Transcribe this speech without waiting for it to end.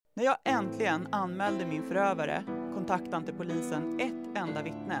När jag äntligen anmälde min förövare kontaktade inte polisen ett enda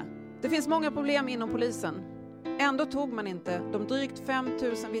vittne. Det finns många problem inom polisen. Ändå tog man inte de drygt 5 000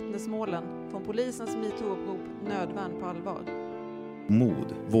 vittnesmålen från polisens MeToo-upprop Nödvärn på allvar.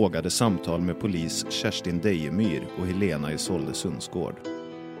 Mod vågade samtal med polis Kerstin Dejemyr och Helena Isolde Sundsgård.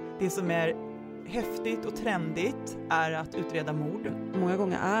 Det som är häftigt och trendigt är att utreda mord. Många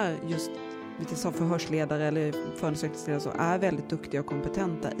gånger är just som förhörsledare eller förundersökningsledare så är väldigt duktiga och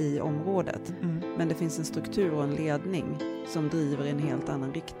kompetenta i området. Men det finns en struktur och en ledning som driver i en helt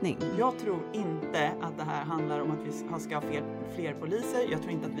annan riktning. Jag tror inte att det här handlar om att vi ska ha fler poliser. Jag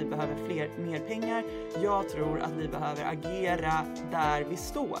tror inte att vi behöver mer pengar. Jag tror att vi behöver agera där vi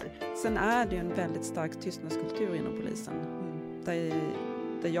står. Sen är det ju en väldigt stark tystnadskultur inom polisen.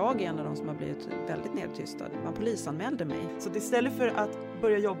 Där jag är en av de som har blivit väldigt nedtystad. Man polisanmälde mig. Så istället för att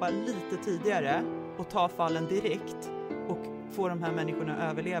börja jobba lite tidigare och ta fallen direkt och få de här människorna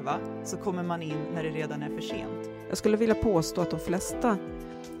att överleva, så kommer man in när det redan är för sent. Jag skulle vilja påstå att de flesta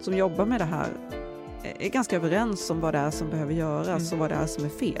som jobbar med det här är ganska överens om vad det är som behöver göras och vad det är som är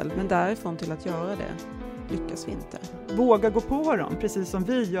fel. Men därifrån till att göra det lyckas vi inte. Våga gå på dem, precis som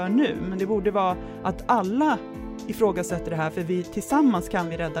vi gör nu. Men det borde vara att alla ifrågasätter det här, för tillsammans kan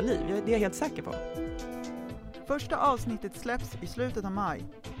vi rädda liv. Det är jag helt säker på. Första avsnittet släpps i slutet av maj.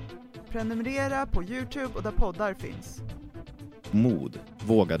 Prenumerera på YouTube och där poddar finns. Mod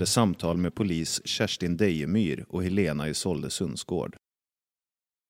vågade samtal med polis Kerstin Dejemyr och Helena Isolde Sundsgård.